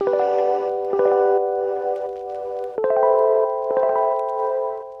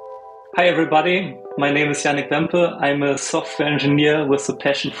Hi everybody, my name is Jannik Wempe. I'm a software engineer with a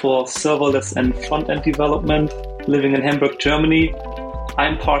passion for serverless and front-end development, living in Hamburg, Germany.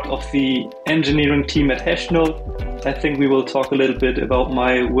 I'm part of the engineering team at Hashnode. I think we will talk a little bit about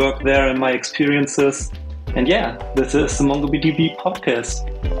my work there and my experiences. And yeah, this is the MongoDB podcast.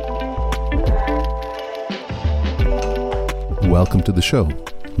 Welcome to the show.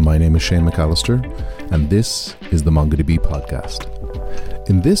 My name is Shane McAllister, and this is the MongoDB podcast.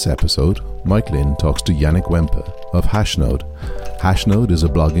 In this episode, Mike Lynn talks to Jannik Wempe of Hashnode. Hashnode is a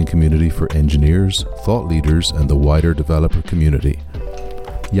blogging community for engineers, thought leaders, and the wider developer community.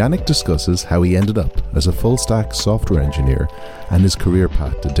 Jannik discusses how he ended up as a full-stack software engineer and his career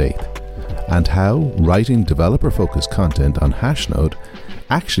path to date, and how writing developer-focused content on Hashnode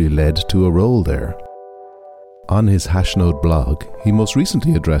actually led to a role there. On his Hashnode blog, he most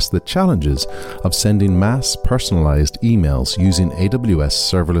recently addressed the challenges of sending mass personalized emails using AWS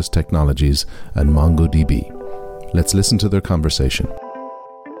serverless technologies and MongoDB. Let's listen to their conversation.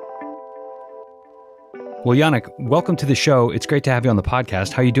 Well, Jannik, welcome to the show. It's great to have you on the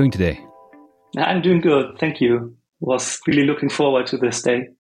podcast. How are you doing today? I'm doing good, thank you. Was really looking forward to this day.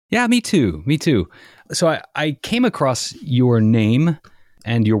 Yeah, me too. So I came across your name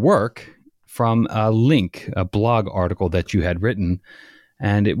and your work from a blog article that you had written,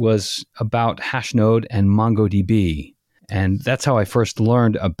 and it was about Hashnode and MongoDB. And that's how I first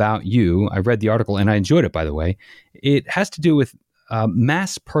learned about you. I read the article and I enjoyed it, by the way. It has to do with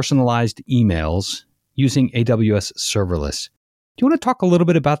mass personalized emails using AWS serverless. Do you want to talk a little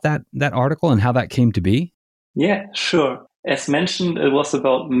bit about that article and how that came to be? Yeah, sure. As mentioned, it was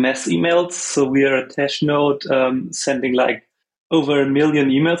about mass emails. So we are at Hashnode sending like over 1 million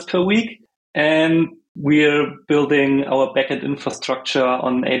emails per week. And we're building our backend infrastructure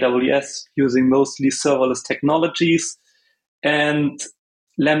on AWS using mostly serverless technologies. And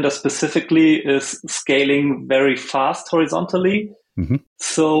Lambda specifically is scaling very fast horizontally. Mm-hmm.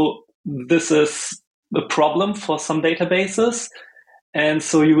 So this is a problem for some databases. And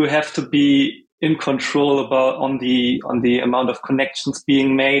so you will have to be in control on the amount of connections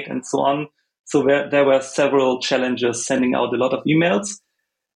being made and so on. So there were several challenges sending out a lot of emails.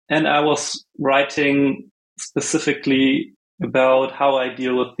 And I was writing specifically about how I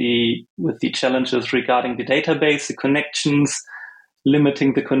deal with the challenges regarding the database, the connections,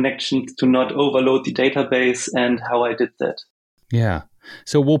 limiting the connections to not overload the database, and how I did that. Yeah.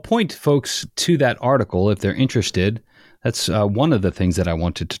 So we'll point folks to that article if they're interested. That's one of the things that I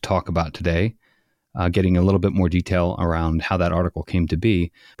wanted to talk about today, getting a little bit more detail around how that article came to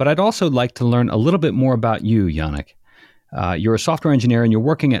be. But I'd also like to learn a little bit more about you, Jannik. You're a software engineer and you're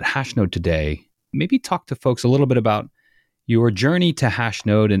working at Hashnode today. Maybe talk to folks a little bit about your journey to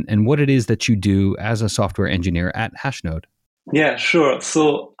Hashnode and what it is that you do as a software engineer at Hashnode. Yeah, sure.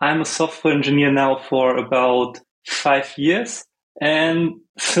 So I'm a software engineer now for about 5 years. And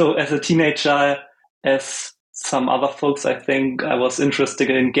so as a teenager, as some other folks, I think I was interested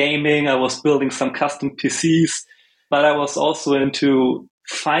in gaming. I was building some custom PCs, but I was also into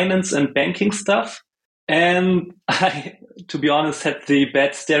finance and banking stuff. And I, to be honest, had the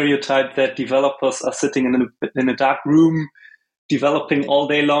bad stereotype that developers are sitting in a dark room, developing all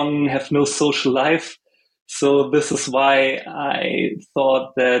day long, have no social life. So this is why I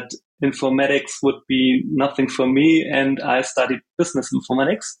thought that informatics would be nothing for me, and I studied business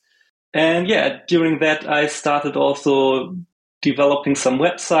informatics. And yeah, during that, I started also developing some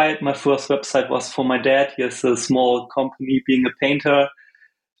website. My first website was for my dad. He has a small company being a painter.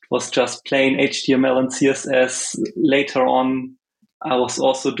 Was just plain HTML and CSS. Later on, I was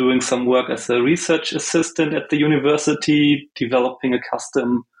also doing some work as a research assistant at the university, developing a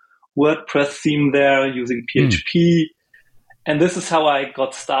custom WordPress theme there using PHP. And this is how I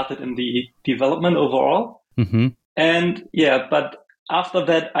got started in the development overall. Mm-hmm. And yeah, but after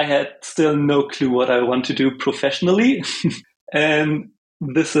that, I had still no clue what I want to do professionally. And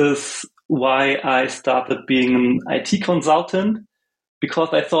this is why I started being an IT consultant. Because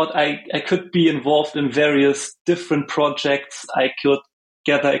I thought I could be involved in various different projects. I could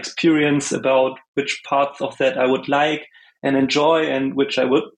gather experience about which parts of that I would like and enjoy and which I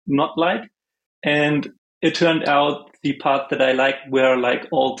would not like. And it turned out the part that I liked were like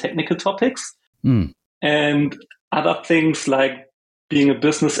all technical topics. And other things like being a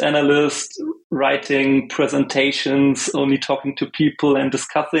business analyst, writing presentations, only talking to people and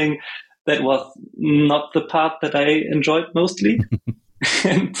discussing, that was not the part that I enjoyed mostly.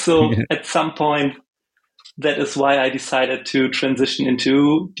 And so at some point, that is why I decided to transition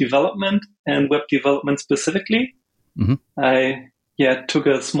into development and web development specifically. Mm-hmm. I took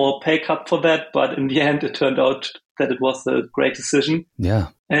a small pay cut for that, but in the end, it turned out that it was a great decision. Yeah.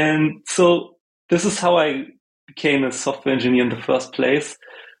 And so this is how I became a software engineer in the first place.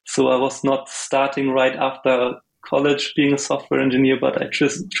 So I was not starting right after college being a software engineer, but I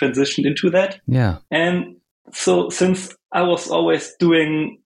transitioned into that. Yeah. And so since I was always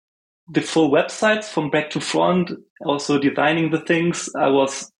doing the full websites from back to front, also designing the things,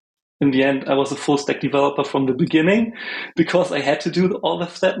 in the end, I was a full stack developer from the beginning because I had to do all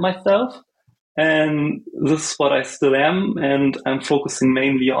of that myself. And this is what I still am. And I'm focusing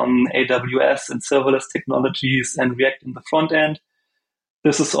mainly on AWS and serverless technologies and React in the front end.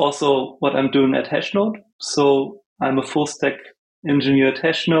 This is also what I'm doing at Hashnode. So I'm a full stack engineer at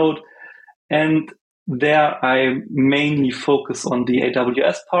Hashnode. And there I mainly focus on the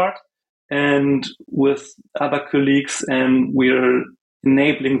AWS part and with other colleagues. And we're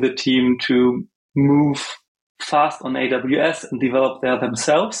enabling the team to move fast on AWS and develop there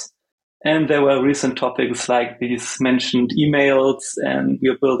themselves. And there were recent topics like these mentioned emails, and we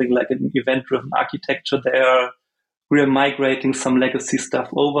are building like an event-driven architecture there. We are migrating some legacy stuff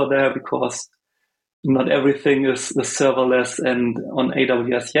over there because not everything is serverless and on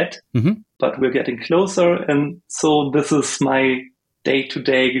AWS yet, but we're getting closer. And so this is my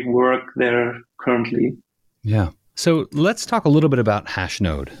day-to-day work there currently. Yeah. So let's talk a little bit about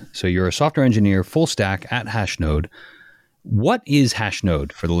Hashnode. So you're a software engineer, full stack at Hashnode. What is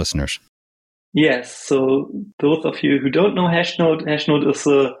Hashnode for the listeners? Yes. So those of you who don't know Hashnode is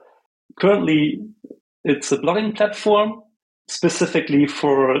currently it's a blogging platform specifically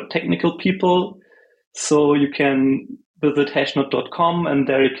for technical people. So you can visit hashnode.com and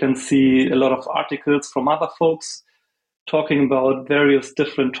there you can see a lot of articles from other folks talking about various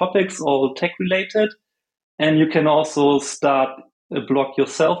different topics, all tech related. And you can also start a blog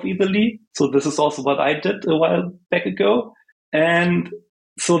yourself easily. So this is also what I did a while back ago. And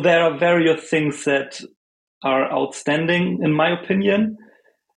so there are various things that are outstanding in my opinion.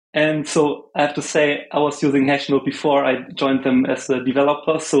 And so I have to say I was using Hashnode before I joined them as a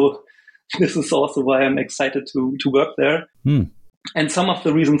developer. So this is also why I'm excited to work there. And some of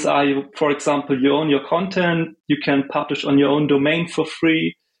the reasons are, for example, you own your content, you can publish on your own domain for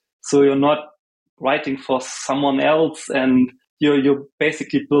free. So you're not writing for someone else and you're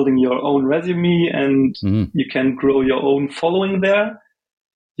basically building your own resume and you can grow your own following there.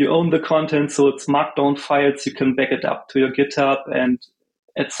 You own the content, so it's markdown files. You can back it up to your GitHub. And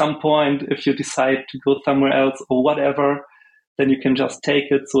at some point, if you decide to go somewhere else or whatever, then you can just take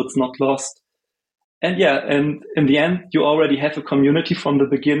it so it's not lost. And yeah, and in the end, you already have a community from the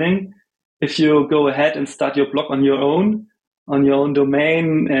beginning. If you go ahead and start your blog on your own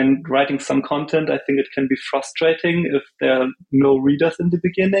domain and writing some content, I think it can be frustrating if there are no readers in the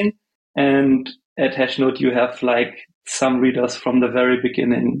beginning. And at Hashnode, you have like some readers from the very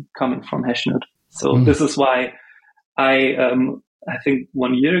beginning coming from Hashnode. So this is why I think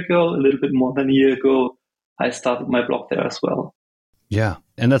 1 year ago, a little bit more than a year ago, I started my blog there as well. Yeah.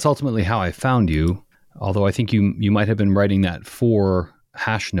 And that's ultimately how I found you. Although I think you might have been writing that for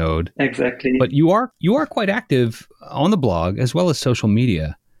Hashnode. Exactly. But you are quite active on the blog as well as social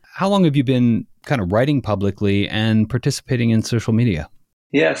media. How long have you been kind of writing publicly and participating in social media?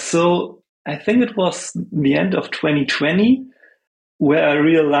 Yeah, so I think it was the end of 2020 where I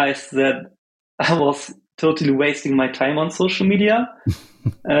realized that I was totally wasting my time on social media.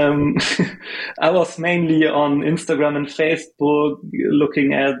 I was mainly on Instagram and Facebook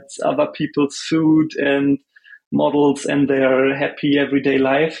looking at other people's food and models and their happy everyday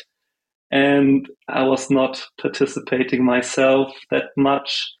life. And I was not participating myself that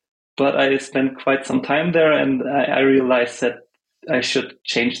much, but I spent quite some time there and I realized that I should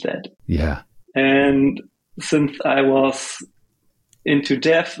change that. Yeah. And since I was into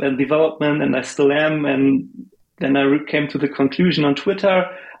dev and development, and I still am, and then I came to the conclusion on Twitter,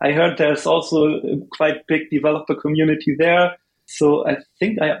 I heard there's also a quite big developer community there. So I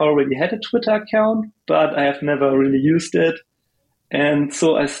think I already had a Twitter account, but I have never really used it. And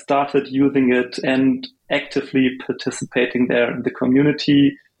so I started using it and actively participating there in the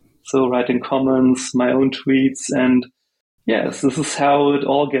community. So writing comments, my own tweets, and yes, this is how it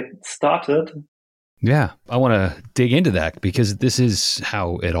all gets started. Yeah, I want to dig into that because this is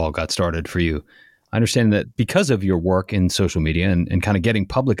how it all got started for you. I understand that because of your work in social media and kind of getting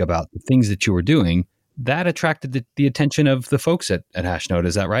public about the things that you were doing, that attracted the attention of the folks at Hashnode.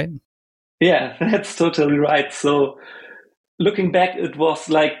 Is that right? Yeah, that's totally right. So looking back, it was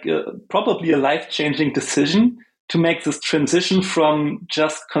like probably a life-changing decision to make this transition from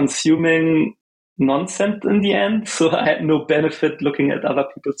just consuming nonsense in the end. So I had no benefit looking at other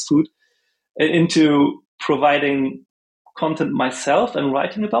people's food into providing content myself and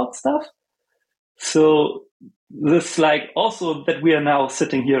writing about stuff. So this like also that we are now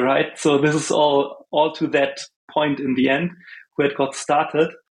sitting here, right? So this is all to that point in the end where it got started.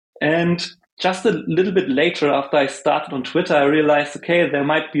 And just a little bit later, after I started on Twitter, I realized, okay, there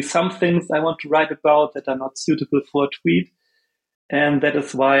might be some things I want to write about that are not suitable for a tweet. And that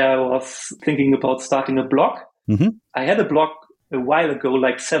is why I was thinking about starting a blog. Mm-hmm. I had a blog a while ago,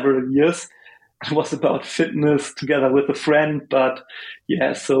 like several years. It was about fitness together with a friend, but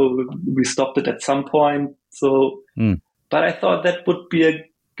yeah, so we stopped it at some point. So, but I thought that would be a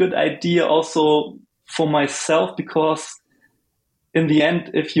good idea also for myself, because in the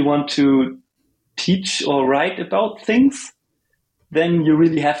end, if you want to teach or write about things, then you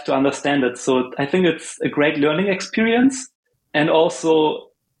really have to understand it. So I think it's a great learning experience. And also,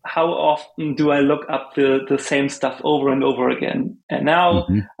 how often do I look up the same stuff over and over again? And now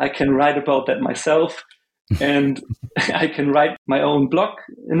I can write about that myself, and I can write my own blog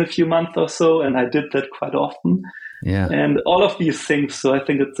in a few months or so. And I did that quite often. Yeah. And all of these things. So I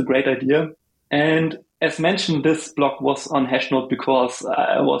think it's a great idea. And as mentioned, this blog was on Hashnode because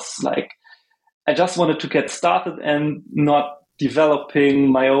I just wanted to get started and not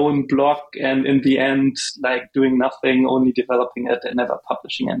developing my own blog, and in the end, like doing nothing, only developing it and never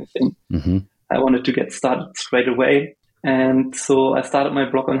publishing anything. Mm-hmm. I wanted to get started straight away. And so I started my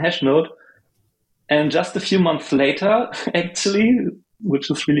blog on Hashnode. And just a few months later, actually,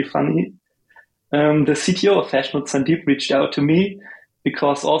 which is really funny, the CTO of Hashnode, Sandeep, reached out to me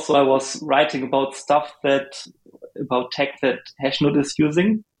because also I was writing about about tech that Hashnode is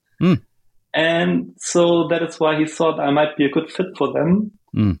using. And so that is why he thought I might be a good fit for them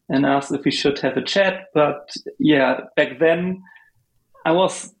and asked if we should have a chat. But yeah, back then I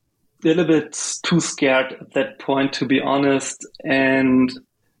was a little bit too scared at that point, to be honest. And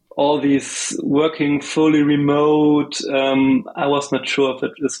all these working fully remote, I was not sure if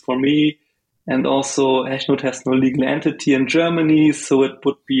it is for me. And also Hashnode has no legal entity in Germany, so it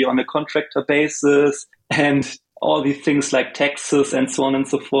would be on a contractor basis. And all these things like taxes and so on and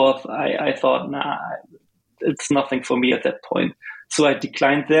so forth, I thought, nah, it's nothing for me at that point. So I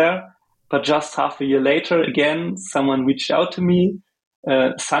declined there. But just half a year later, again, someone reached out to me,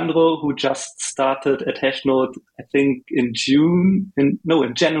 Sandro, who just started at Hashnode, I think in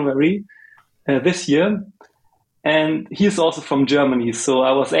January this year. And he's also from Germany. So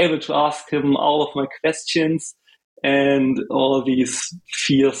I was able to ask him all of my questions. And all these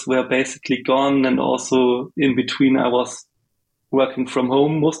fears were basically gone. And also in between, I was working from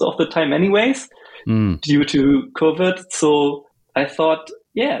home most of the time anyways, due to COVID. So I thought,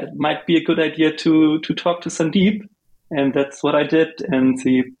 yeah, it might be a good idea to talk to Sandeep. And that's what I did. And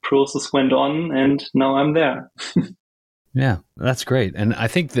the process went on, and now I'm there. Yeah, that's great. And I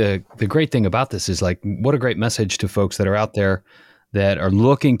think the great thing about this is, like, what a great message to folks that are out there that are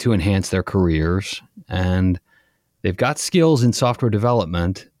looking to enhance their careers, and they've got skills in software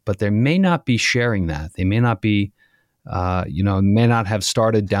development, but they may not be sharing that. They may not be, may not have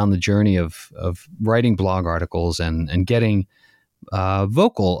started down the journey of writing blog articles and getting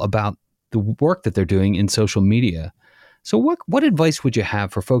vocal about the work that they're doing in social media. So what advice would you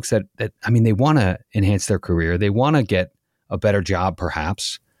have for folks that they want to enhance their career, they want to get a better job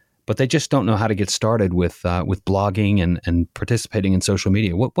perhaps, but they just don't know how to get started with blogging and participating in social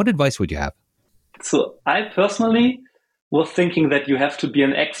media? What advice would you have? So I personally was thinking that you have to be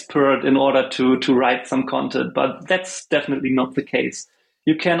an expert in order to write some content, but that's definitely not the case.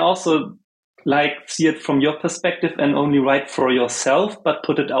 You can also see it from your perspective and only write for yourself, but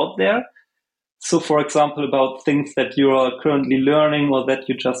put it out there. So for example, about things that you are currently learning, or that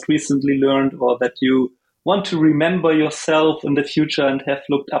you just recently learned, or that you want to remember yourself in the future and have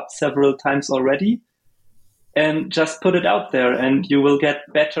looked up several times already. And just put it out there, and you will get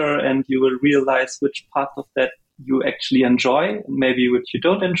better, and you will realize which part of that you actually enjoy, and maybe which you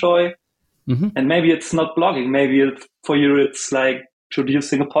don't enjoy. Mm-hmm. And maybe it's not blogging. Maybe for you, it's like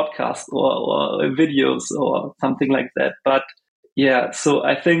producing a podcast or videos or something like that. But yeah, so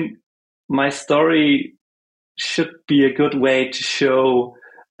I think my story should be a good way to show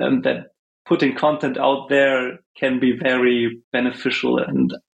that putting content out there can be very beneficial.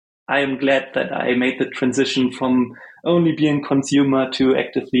 And I am glad that I made the transition from only being consumer to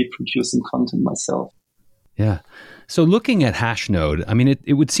actively producing content myself. Yeah. So looking at Hashnode, I mean,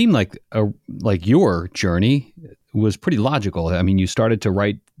 it would seem like your journey was pretty logical. I mean, you started to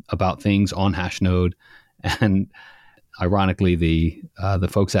write about things on Hashnode, and ironically, the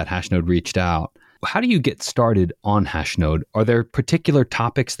folks at Hashnode reached out. How do you get started on Hashnode? Are there particular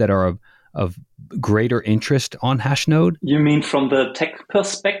topics that are of greater interest on Hashnode? You mean from the tech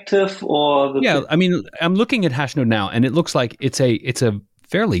perspective, or I mean, I'm looking at Hashnode now, and it looks like it's a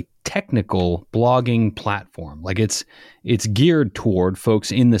fairly technical blogging platform. Like it's geared toward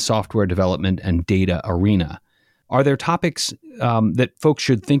folks in the software development and data arena. Are there topics that folks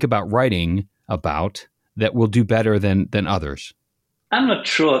should think about writing about that will do better than others? I'm not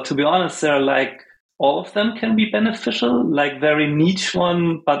sure. To be honest, there are like all of them can be beneficial, like very niche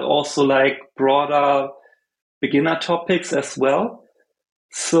one, but also like broader beginner topics as well.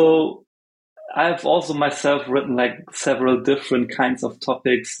 So I've also myself written like several different kinds of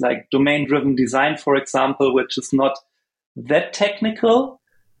topics, like domain-driven design, for example, which is not that technical,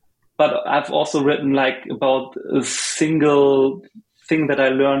 but I've also written like about a single thing that I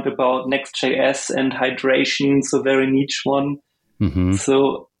learned about Next.js and hydration, so very niche one. Mm-hmm.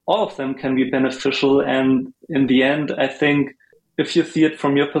 So all of them can be beneficial. And in the end, I think if you see it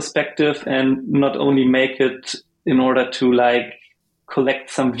from your perspective and not only make it in order to like collect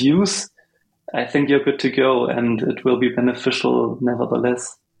some views, I think you're good to go and it will be beneficial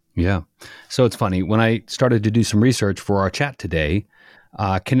nevertheless. Yeah. So it's funny. When I started to do some research for our chat today,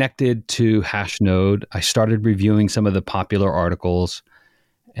 connected to Hashnode, I started reviewing some of the popular articles.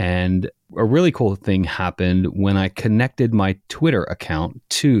 And a really cool thing happened when I connected my Twitter account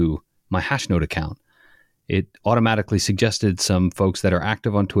to my Hashnode account. It automatically suggested some folks that are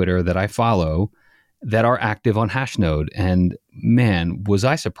active on Twitter that I follow that are active on Hashnode. And man, was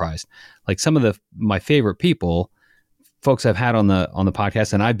I surprised. Like some of my favorite people, folks I've had on the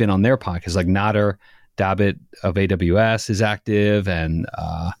podcast, and I've been on their podcast, like Nader Dabit of AWS is active, and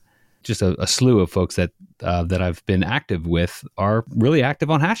just a slew of folks that I've been active with are really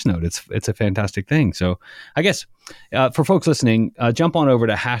active on Hashnode. It's a fantastic thing. So I guess for folks listening, jump on over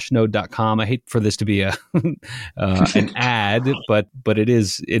to hashnode.com. I hate for this to be an ad, but it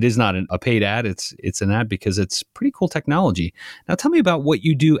is not a paid ad. It's an ad because it's pretty cool technology. Now tell me about what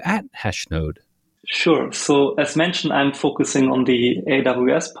you do at Hashnode. Sure. So as mentioned, I'm focusing on the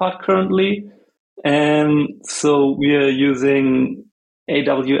AWS part currently. And so we are using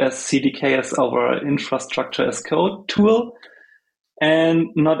AWS CDK as our infrastructure as code tool. And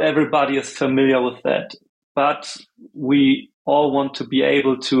not everybody is familiar with that. But we all want to be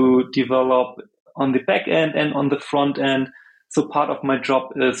able to develop on the back end and on the front end. So part of my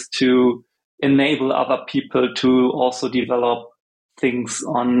job is to enable other people to also develop things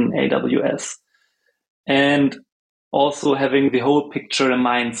on AWS. And also having the whole picture in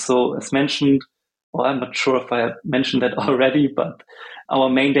mind. So as mentioned, well, I'm not sure if I mentioned that already, but our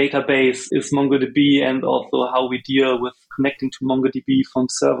main database is MongoDB, and also how we deal with connecting to MongoDB from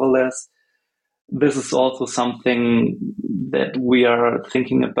serverless. This is also something that we are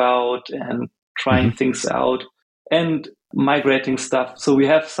thinking about and trying things out and migrating stuff. So we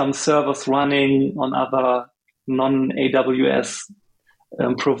have some servers running on other non-AWS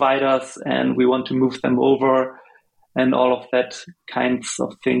providers, and we want to move them over, and all of that kinds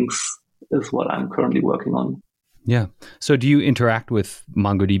of things is what I'm currently working on. Yeah. So do you interact with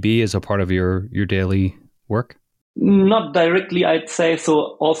MongoDB as a part of your daily work? Not directly, I'd say.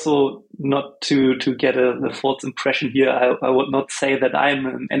 So also not to get a false impression here, I would not say that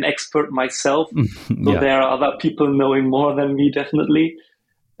I'm an expert myself. So there are other people knowing more than me, definitely.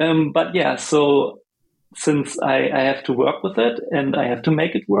 But yeah, so since I have to work with it and I have to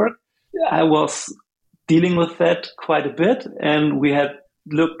make it work, I was dealing with that quite a bit. And we had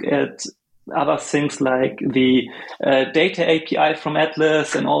looked at other things like the data API from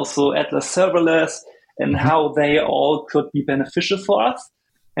Atlas and also Atlas Serverless and how they all could be beneficial for us.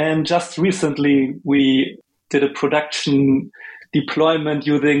 And just recently, we did a production deployment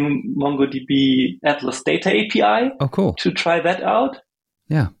using MongoDB Atlas Data API. Oh, cool. To try that out.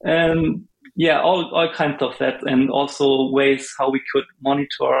 Yeah. And yeah, all kinds of that, and also ways how we could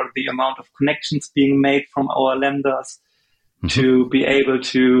monitor the amount of connections being made from our lambdas to be able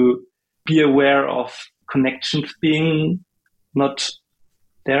to be aware of connections being not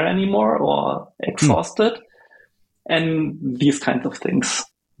there anymore or exhausted, and these kinds of things.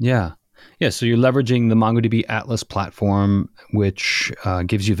 Yeah. Yeah. So you're leveraging the MongoDB Atlas platform, which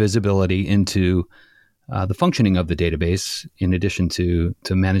gives you visibility into the functioning of the database in addition to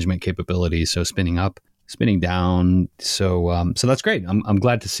management capabilities. So spinning up, spinning down. So that's great. I'm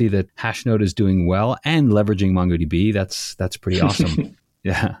glad to see that Hashnode is doing well and leveraging MongoDB. That's pretty awesome.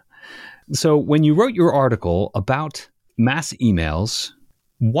 Yeah. So when you wrote your article about mass emails,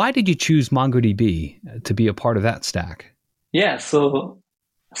 why did you choose MongoDB to be a part of that stack? Yeah, so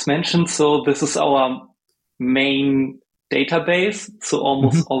as mentioned, so this is our main database. So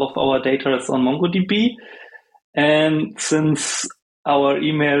almost all of our data is on MongoDB. And since our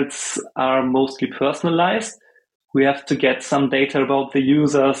emails are mostly personalized, we have to get some data about the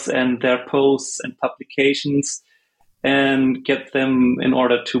users and their posts and publications. and get them in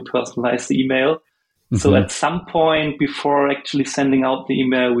order to personalize the email. So at some point before actually sending out the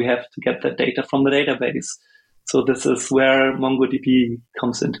email, we have to get that data from the database. So this is where MongoDB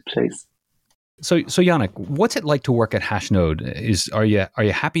comes into place. So Jannik, what's it like to work at Hashnode? Are you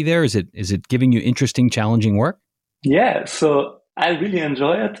happy there? Is it giving you interesting, challenging work? Yeah, so I really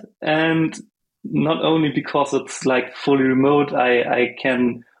enjoy it, and not only because it's like fully remote, I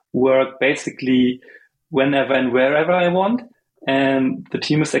can work basically whenever and wherever I want, and the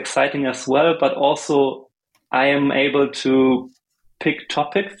team is exciting as well. But also, I am able to pick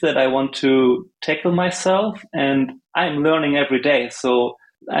topics that I want to tackle myself, and I'm learning every day. So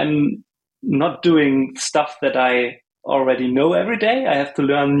I'm not doing stuff that I already know every day. I have to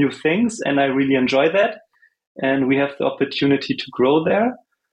learn new things, and I really enjoy that. And we have the opportunity to grow there.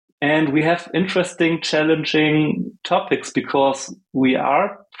 And we have interesting, challenging topics because we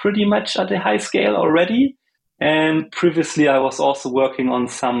are pretty much at a high scale already. And previously, I was also working on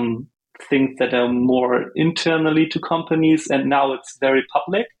some things that are more internally to companies, and now it's very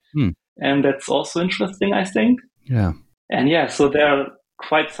public. And that's also interesting, I think. Yeah. And yeah, so there are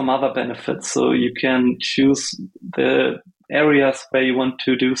quite some other benefits. So you can choose the areas where you want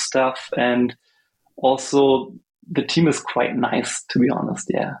to do stuff, and also the team is quite nice, to be honest.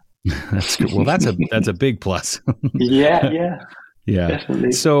 Yeah. That's good. Well, that's a big plus. Yeah. Yeah.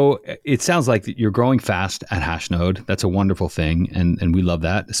 Definitely. So it sounds like you're growing fast at Hashnode. That's a wonderful thing. And we love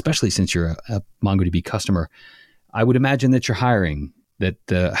that, especially since you're a MongoDB customer. I would imagine that you're hiring, that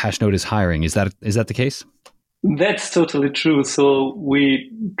Hashnode is hiring. Is that the case? That's totally true. So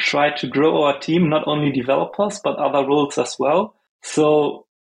we try to grow our team, not only developers, but other roles as well. So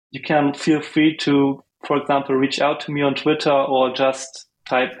you can feel free to, for example, reach out to me on Twitter or just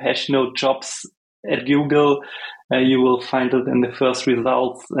type Hashnode jobs at Google. You will find it in the first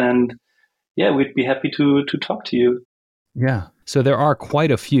results. And yeah, we'd be happy to talk to you. Yeah. So there are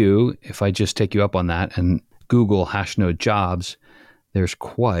quite a few, if I just take you up on that and Google Hashnode jobs, there's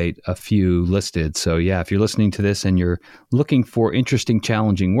quite a few listed. So yeah, if you're listening to this and you're looking for interesting,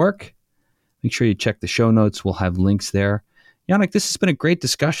 challenging work, make sure you check the show notes. We'll have links there. Jannik, this has been a great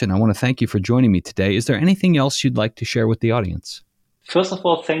discussion. I want to thank you for joining me today. Is there anything else you'd like to share with the audience? First of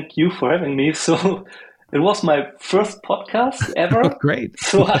all, thank you for having me. So it was my first podcast ever. Great.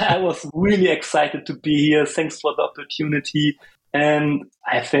 So I was really excited to be here. Thanks for the opportunity. And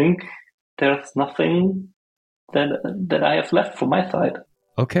I think there's nothing that I have left from my side.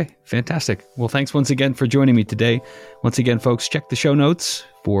 Okay, fantastic. Well, thanks once again for joining me today. Once again, folks, check the show notes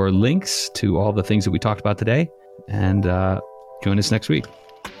for links to all the things that we talked about today. And join us next week.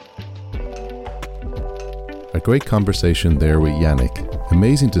 A great conversation there with Jannik.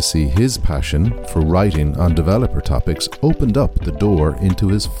 Amazing to see his passion for writing on developer topics opened up the door into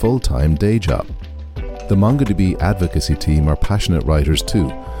his full-time day job. The MongoDB advocacy team are passionate writers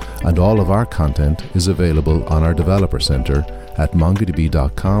too, and all of our content is available on our developer center at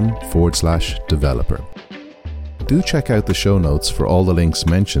mongodb.com/developer. Do check out the show notes for all the links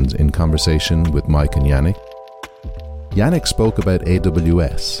mentioned in conversation with Mike and Jannik. Jannik spoke about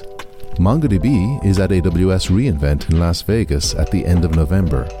AWS. MongoDB is at AWS reInvent in Las Vegas at the end of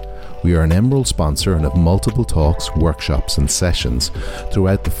November. We are an Emerald sponsor and have multiple talks, workshops and sessions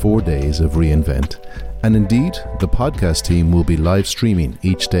throughout the 4 days of reInvent. And indeed, the podcast team will be live streaming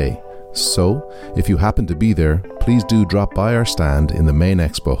each day. So, if you happen to be there, please do drop by our stand in the main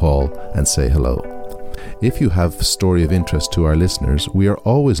expo hall and say hello. If you have a story of interest to our listeners, we are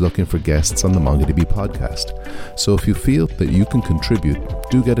always looking for guests on the MongoDB podcast. So if you feel that you can contribute,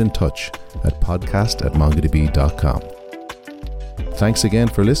 do get in touch at podcast@mongodb.com. Thanks again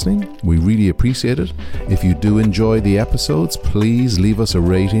for listening. We really appreciate it. If you do enjoy the episodes, please leave us a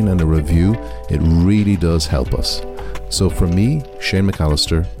rating and a review. It really does help us. So from me, Shane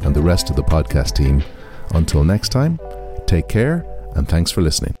McAllister, and the rest of the podcast team, until next time, take care and thanks for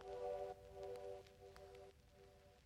listening.